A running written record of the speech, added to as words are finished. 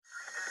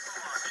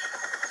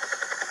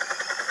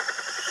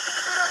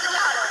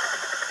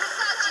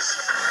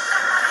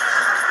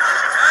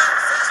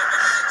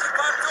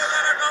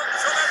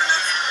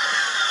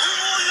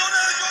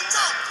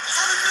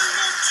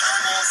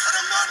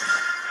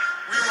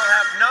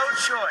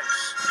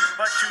choice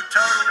but to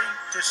totally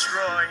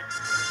destroy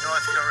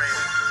North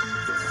Korea.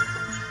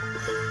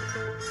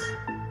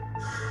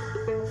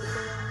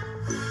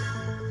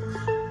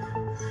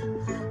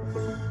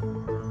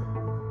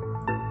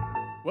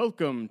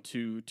 Welcome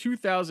to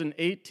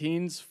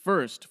 2018's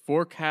first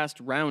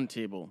Forecast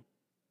Roundtable.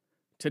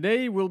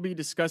 Today we'll be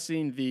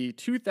discussing the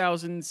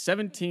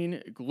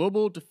 2017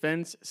 Global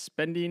Defense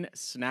Spending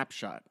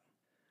Snapshot.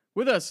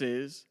 With us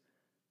is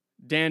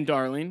Dan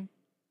Darling,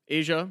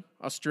 Asia,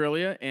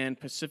 Australia, and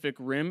Pacific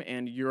Rim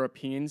and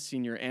European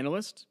Senior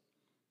Analyst,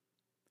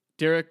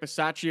 Derek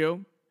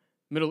Basaccio,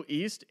 Middle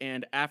East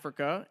and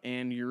Africa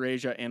and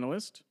Eurasia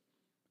Analyst,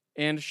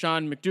 and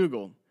Sean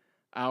McDougall,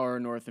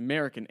 our North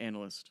American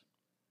Analyst.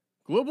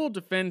 Global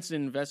defense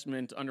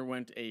investment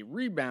underwent a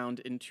rebound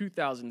in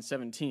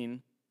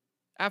 2017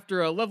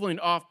 after a leveling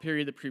off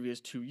period the previous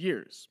 2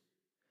 years.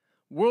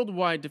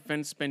 Worldwide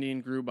defense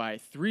spending grew by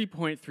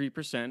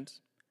 3.3%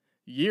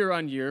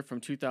 year-on-year from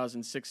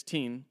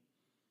 2016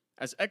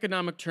 as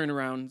economic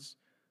turnarounds,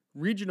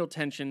 regional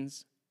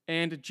tensions,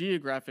 and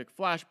geographic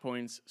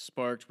flashpoints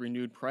sparked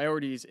renewed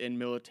priorities in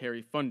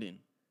military funding.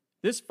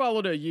 This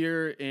followed a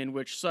year in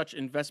which such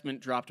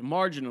investment dropped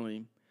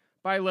marginally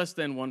by less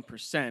than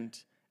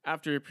 1%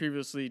 after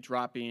previously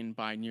dropping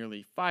by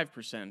nearly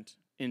 5%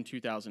 in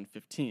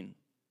 2015.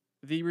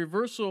 The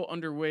reversal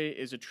underway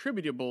is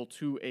attributable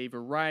to a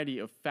variety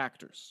of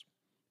factors,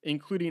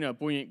 including a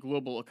buoyant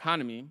global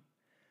economy,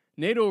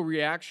 NATO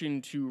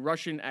reaction to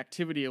Russian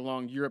activity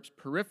along Europe's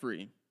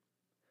periphery,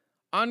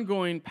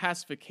 ongoing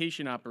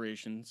pacification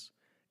operations,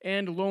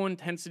 and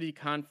low-intensity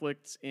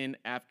conflicts in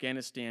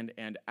Afghanistan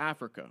and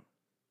Africa,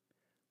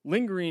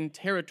 lingering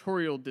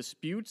territorial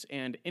disputes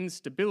and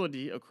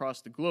instability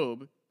across the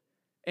globe,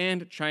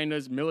 and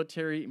China's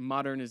military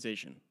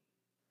modernization.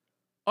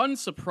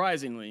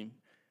 Unsurprisingly,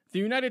 the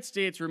United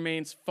States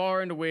remains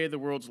far and away the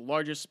world's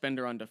largest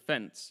spender on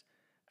defense,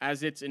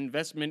 as its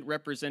investment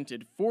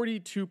represented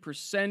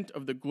 42%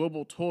 of the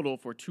global total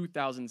for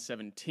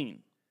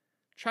 2017.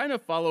 China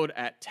followed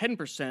at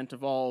 10%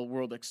 of all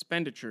world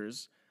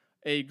expenditures,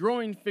 a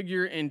growing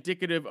figure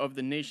indicative of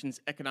the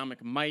nation's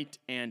economic might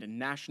and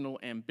national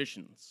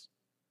ambitions.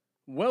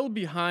 Well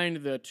behind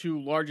the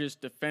two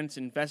largest defense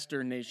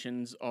investor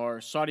nations are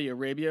Saudi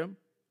Arabia,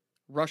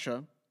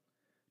 Russia,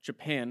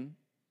 Japan,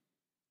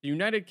 the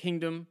United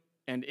Kingdom,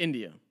 and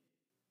India.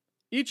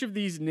 Each of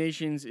these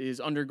nations is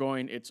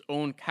undergoing its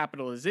own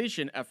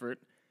capitalization effort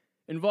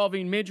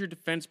involving major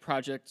defense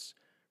projects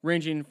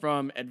ranging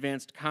from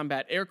advanced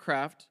combat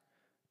aircraft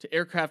to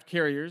aircraft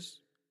carriers,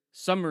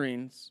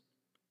 submarines,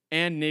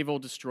 and naval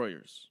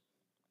destroyers.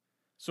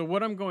 So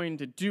what I'm going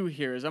to do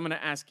here is I'm going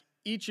to ask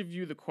each of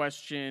you the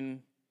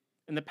question,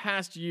 in the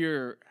past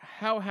year,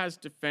 how has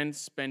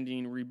defense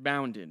spending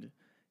rebounded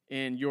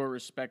in your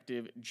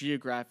respective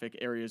geographic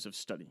areas of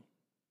study?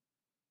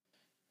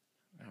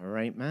 All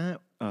right,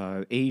 Matt.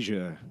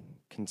 Asia,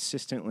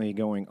 consistently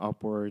going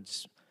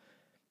upwards.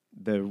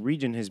 The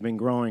region has been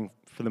growing,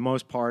 for the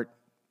most part,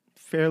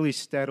 fairly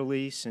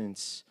steadily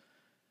since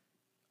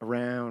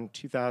around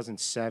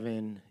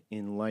 2007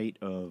 in light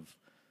of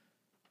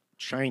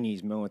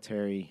Chinese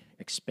military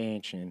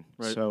expansion.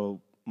 Right.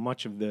 So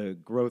much of the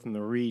growth in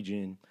the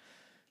region,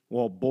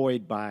 while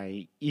buoyed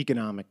by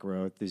economic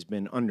growth, has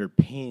been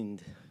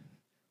underpinned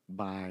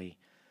by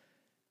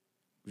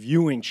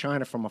viewing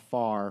China from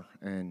afar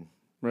and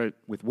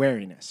with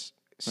wariness.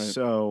 Right.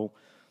 So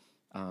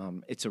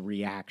it's a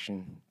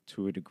reaction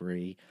to a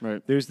degree.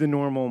 Right. There's the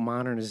normal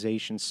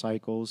modernization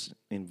cycles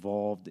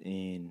involved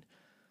in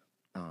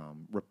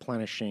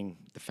replenishing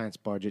defense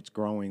budgets,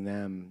 growing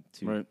them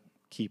to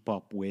keep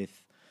up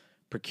with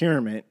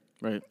procurement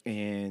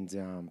and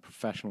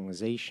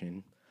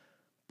professionalization.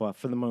 But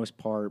for the most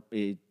part,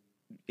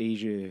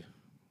 Asia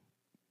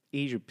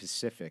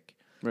Pacific,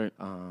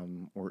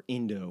 or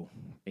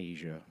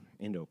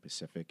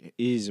Indo-Pacific,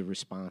 is a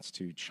response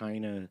to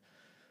China,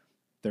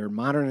 their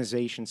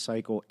modernization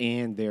cycle,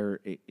 and their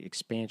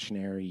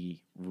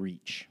expansionary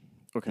reach.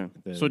 Okay.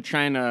 So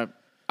China,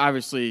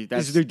 obviously,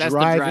 that's the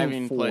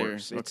driving player.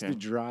 Force. It's the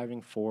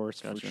driving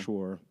force for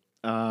sure.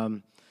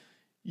 Gotcha.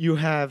 You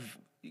have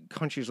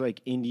countries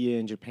like India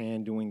and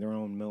Japan doing their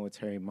own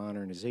military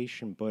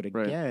modernization, but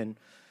again,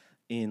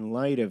 in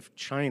light of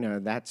China,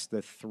 that's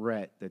the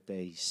threat that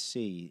they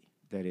see.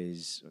 That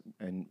is,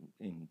 and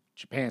in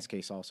Japan's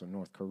case, also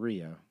North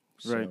Korea.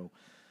 So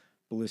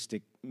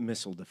ballistic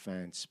missile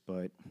defense,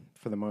 but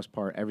for the most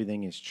part,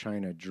 everything is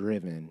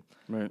China-driven,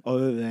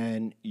 other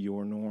than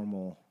your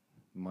normal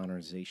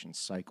modernization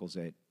cycles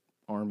that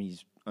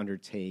armies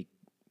undertake,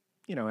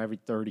 every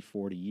 30,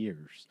 40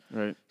 years.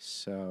 Right.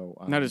 So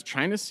now, does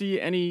China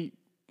see any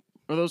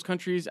of those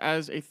countries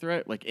as a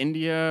threat, like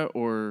India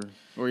or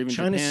even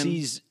China Japan?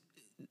 sees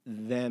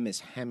them as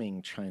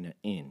hemming China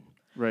in.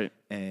 Right.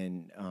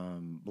 And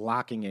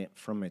blocking it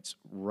from its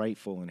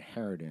rightful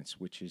inheritance,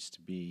 which is to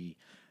be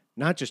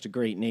not just a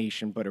great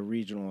nation, but a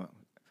regional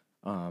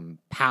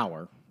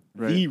power,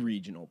 the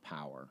regional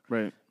power.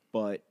 Right.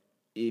 But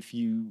if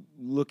you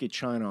look at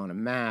China on a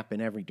map in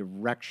every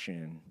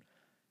direction,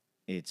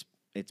 it's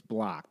it's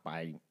blocked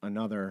by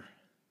another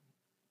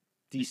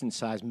decent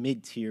size,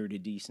 mid-tier to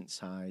decent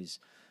size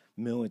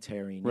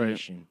military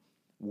nation,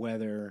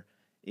 whether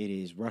it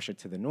is Russia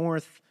to the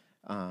north,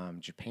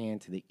 Japan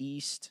to the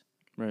east,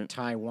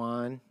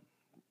 Taiwan,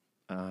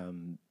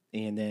 and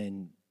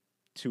then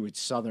to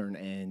its southern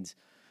end,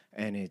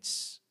 and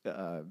its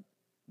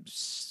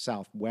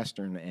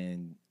southwestern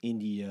end,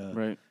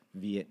 India,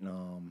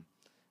 Vietnam.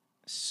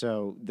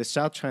 So the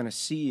South China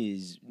Sea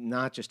is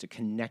not just a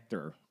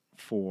connector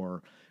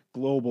for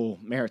global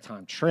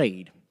maritime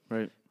trade,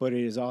 but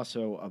it is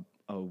also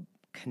a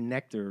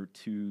connector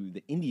to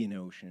the Indian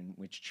Ocean,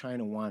 which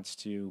China wants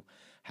to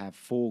have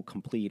full,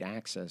 complete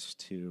access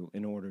to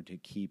in order to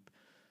keep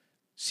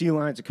sea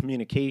lines of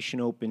communication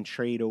open,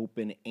 trade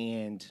open,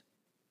 and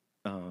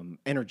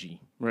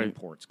energy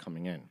imports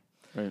coming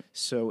in.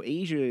 So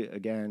Asia,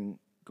 again,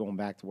 going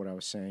back to what I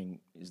was saying,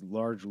 is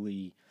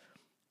largely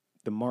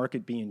the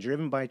market being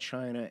driven by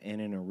China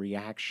and in a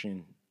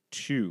reaction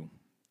to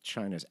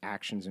China's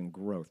actions and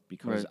growth,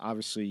 because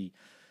obviously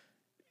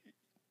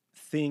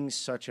things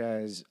such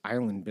as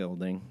island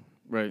building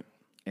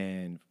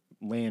and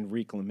land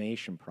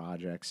reclamation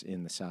projects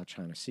in the South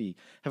China Sea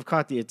have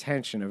caught the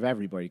attention of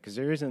everybody, because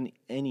there isn't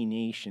any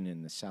nation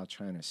in the South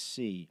China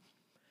Sea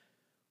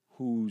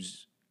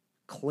whose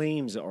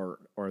claims are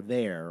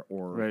there,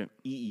 or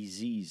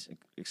EEZs,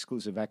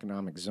 exclusive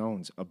economic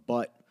zones,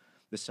 but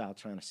the South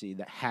China Sea,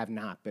 that have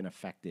not been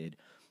affected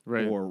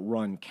or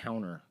run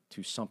counter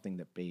to something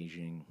that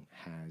Beijing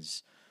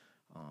has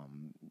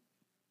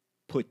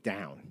put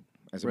down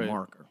as a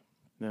marker.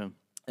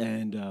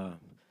 And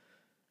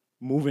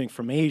moving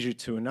from Asia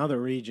to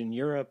another region,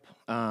 Europe,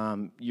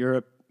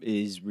 Europe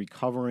is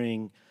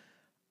recovering.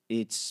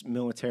 Its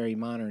military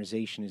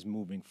modernization is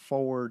moving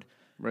forward,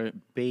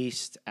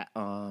 based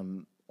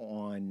on,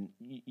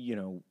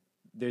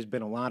 there's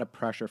been a lot of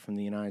pressure from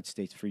the United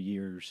States for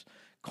years,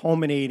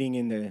 culminating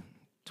in the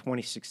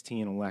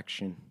 2016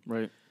 election.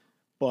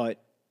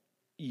 But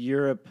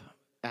Europe,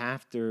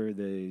 after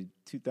the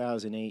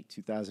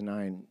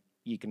 2008-2009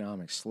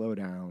 economic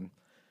slowdown,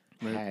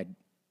 had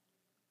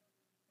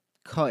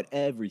cut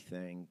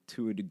everything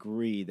to a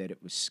degree that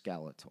it was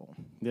skeletal.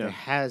 It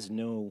has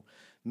no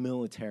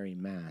military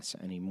mass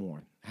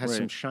anymore. It has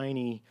some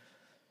shiny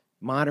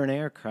modern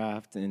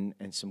aircraft and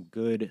some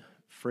good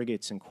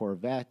frigates and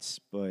corvettes,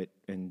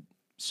 and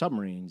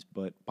submarines,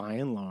 but by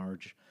and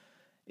large,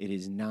 it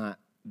is not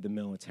the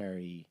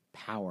military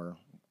power,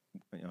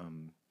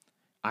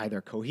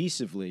 either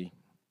cohesively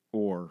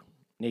or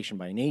nation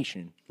by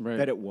nation,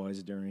 that it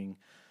was during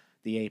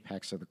the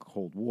apex of the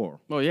Cold War.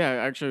 Well, yeah,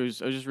 actually, I was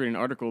just reading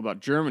an article about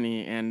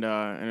Germany, and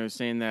it was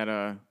saying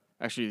that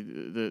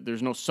actually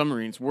there's no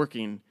submarines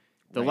working.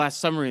 The last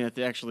submarine that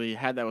they actually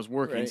had that was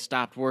working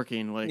stopped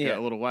working a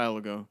little while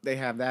ago. They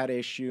have that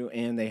issue,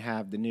 and they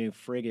have the new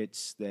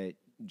frigates that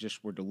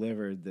just were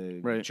delivered.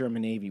 The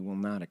German Navy will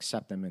not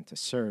accept them into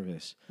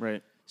service.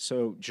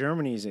 So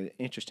Germany is an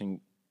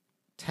interesting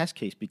test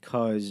case,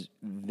 because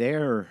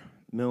their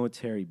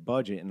military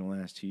budget in the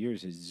last 2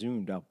 years has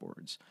zoomed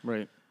upwards.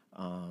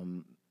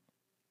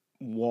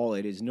 While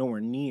it is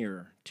nowhere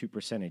near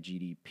 2% of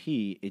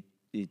GDP,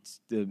 it's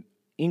the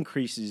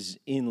increases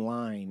in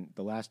line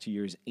the last 2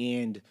 years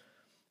and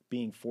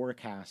being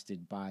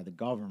forecasted by the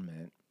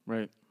government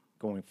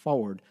going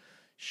forward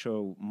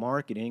show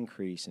market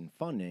increase in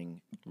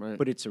funding,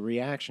 but it's a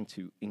reaction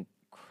to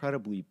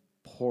incredibly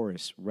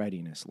porous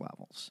readiness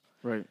levels.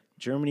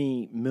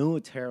 Germany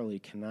militarily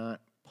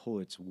cannot pull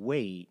its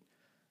weight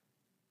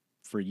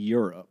for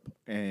Europe,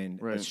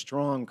 and a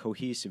strong,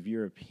 cohesive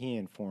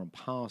European foreign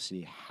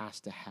policy has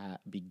to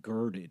be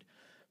girded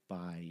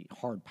by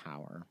hard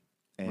power.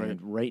 And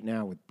right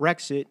now with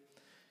Brexit,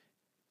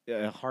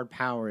 hard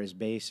power is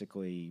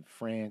basically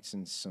France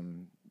and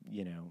some,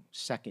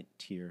 second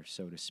tier,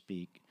 so to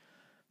speak,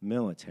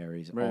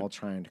 militaries all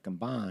trying to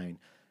combine.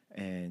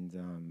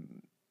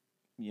 And,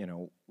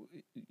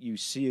 you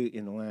see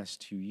in the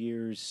last 2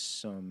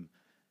 years,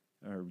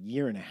 or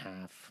year and a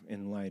half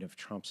in light of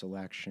Trump's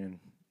election,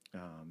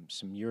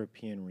 some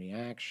European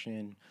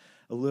reaction,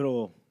 a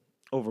little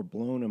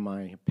overblown in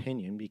my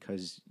opinion,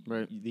 because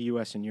the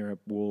U.S. and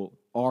Europe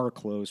are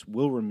close,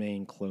 will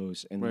remain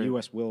close, and the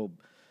U.S. will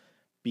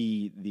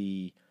be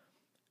the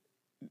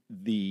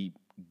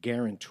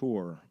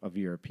guarantor of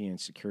European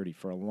security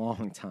for a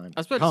long time. I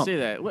was about to say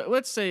that.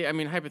 Let's say,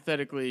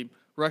 hypothetically,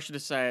 Russia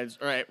decides,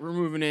 all right, we're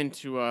moving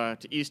into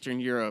to Eastern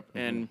Europe,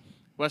 and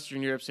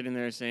Western Europe sitting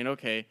there saying,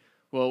 okay,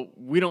 well,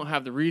 we don't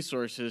have the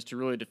resources to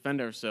really defend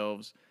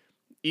ourselves.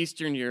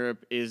 Eastern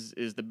Europe is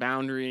the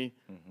boundary.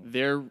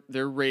 They're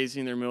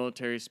raising their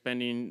military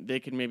spending. They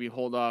could maybe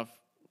hold off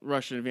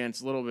Russian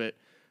advance a little bit,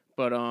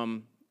 but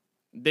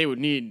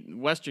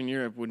Western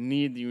Europe would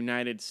need the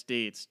United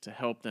States to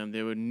help them.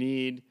 They would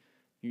need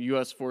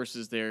U.S.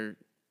 forces there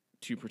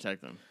to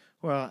protect them.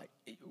 Well,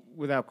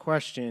 without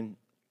question,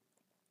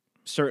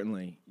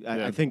 certainly.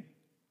 I think,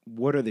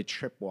 what are the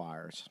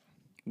tripwires?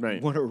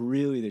 What are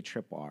really the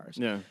tripwires?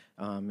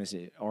 Is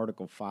it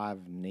Article 5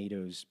 of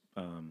NATO's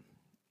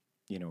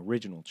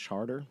original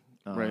charter?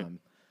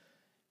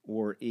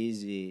 Or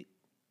is it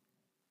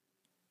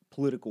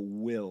political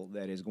will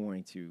that is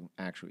going to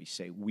actually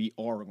say we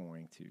are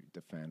going to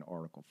defend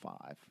Article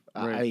 5?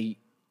 Right.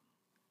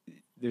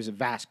 There's a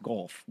vast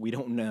gulf. We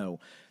don't know.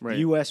 Right. The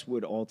U.S.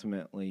 would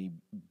ultimately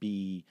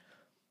be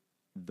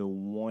the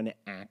one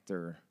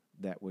actor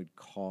that would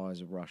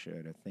cause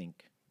Russia to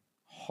think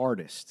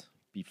hardest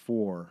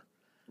before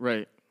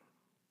Right.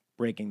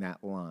 breaking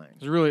that line.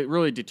 It's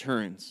really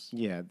deterrence.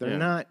 Yeah, they're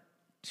not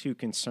too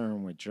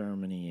concerned with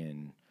Germany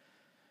and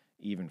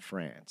even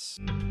France.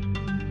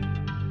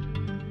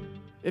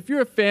 If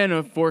you're a fan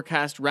of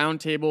Forecast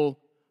Roundtable,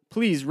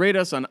 please rate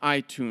us on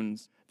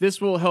iTunes. This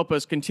will help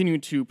us continue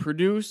to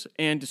produce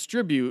and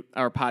distribute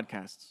our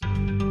podcasts.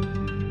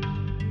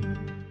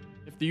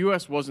 If the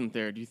U.S. wasn't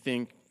there, do you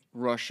think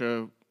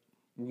Russia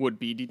would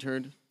be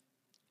deterred?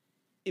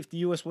 If the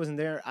U.S. wasn't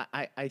there,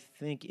 I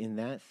think in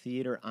that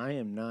theater, I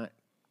am not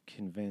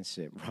convinced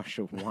that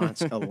Russia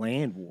wants a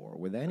land war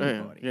with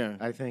anybody. Yeah.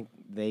 I think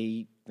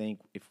they think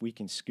if we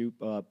can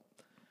scoop up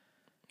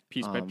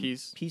Piece by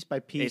piece,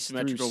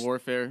 asymmetrical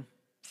warfare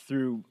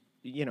through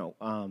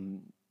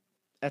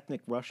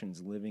ethnic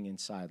Russians living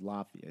inside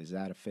Latvia, is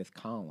that a fifth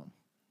column?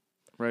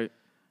 Right.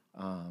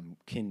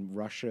 Can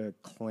Russia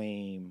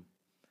claim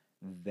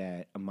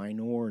that a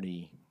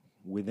minority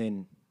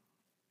within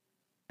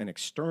an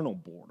external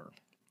border,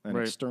 an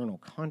external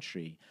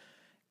country,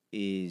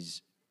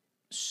 is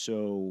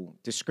so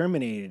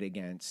discriminated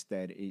against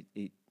that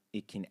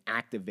it can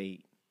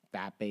activate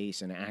that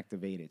base and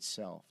activate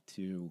itself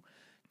to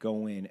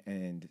go in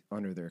and,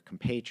 under their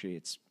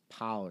compatriots'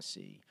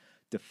 policy,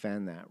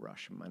 defend that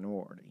Russian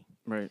minority?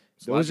 Right.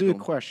 Those are the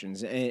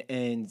questions.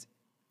 And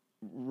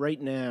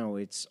right now,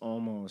 it's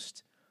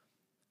almost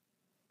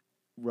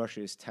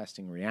Russia is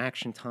testing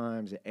reaction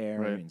times at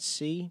air and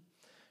sea.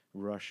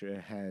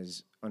 Russia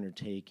has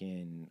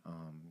undertaken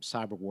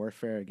cyber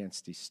warfare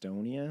against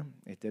Estonia.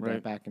 It did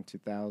that back in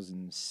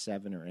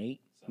 2007 or 8.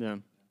 Yeah.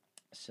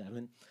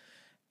 7.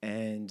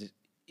 And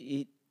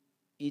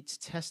it's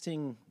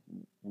testing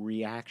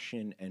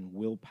reaction and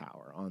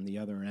willpower on the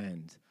other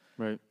end.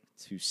 Right.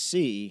 To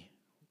see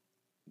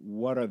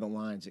what are the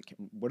lines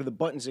what are the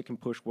buttons it can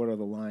push, what are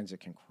the lines it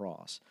can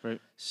cross. Right.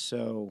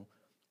 So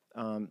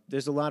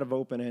there's a lot of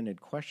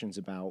open-ended questions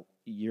about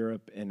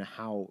Europe and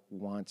how it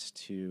wants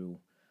to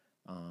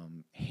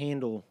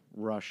handle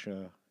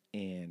Russia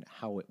and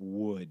how it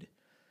would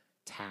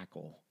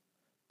tackle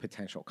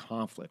potential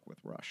conflict with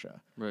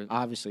Russia. Right.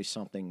 Obviously,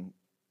 something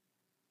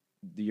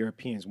the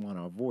Europeans want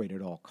to avoid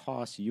at all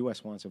costs. The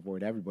U.S. wants to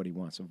avoid. Everybody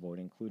wants to avoid,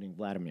 including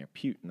Vladimir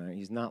Putin.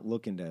 He's not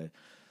looking to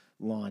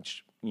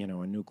launch, a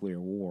nuclear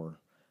war.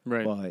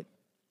 Right. But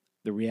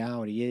the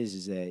reality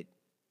is that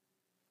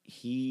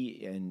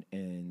he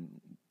and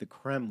the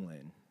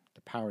Kremlin,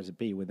 the powers that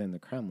be within the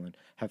Kremlin,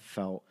 have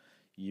felt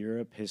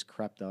Europe has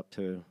crept up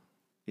to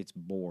its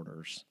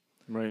borders.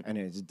 Right. And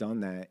it's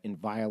done that in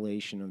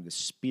violation of the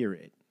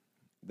spirit,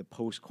 the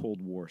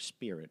post-Cold War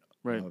spirit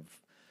of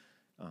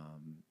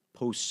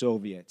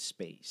post-Soviet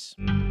space.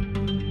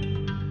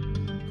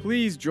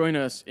 Please join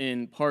us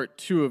in part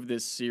 2 of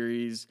this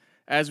series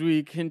as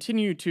we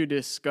continue to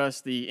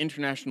discuss the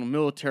international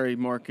military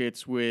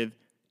markets with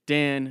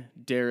Dan,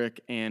 Derek,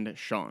 and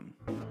Sean.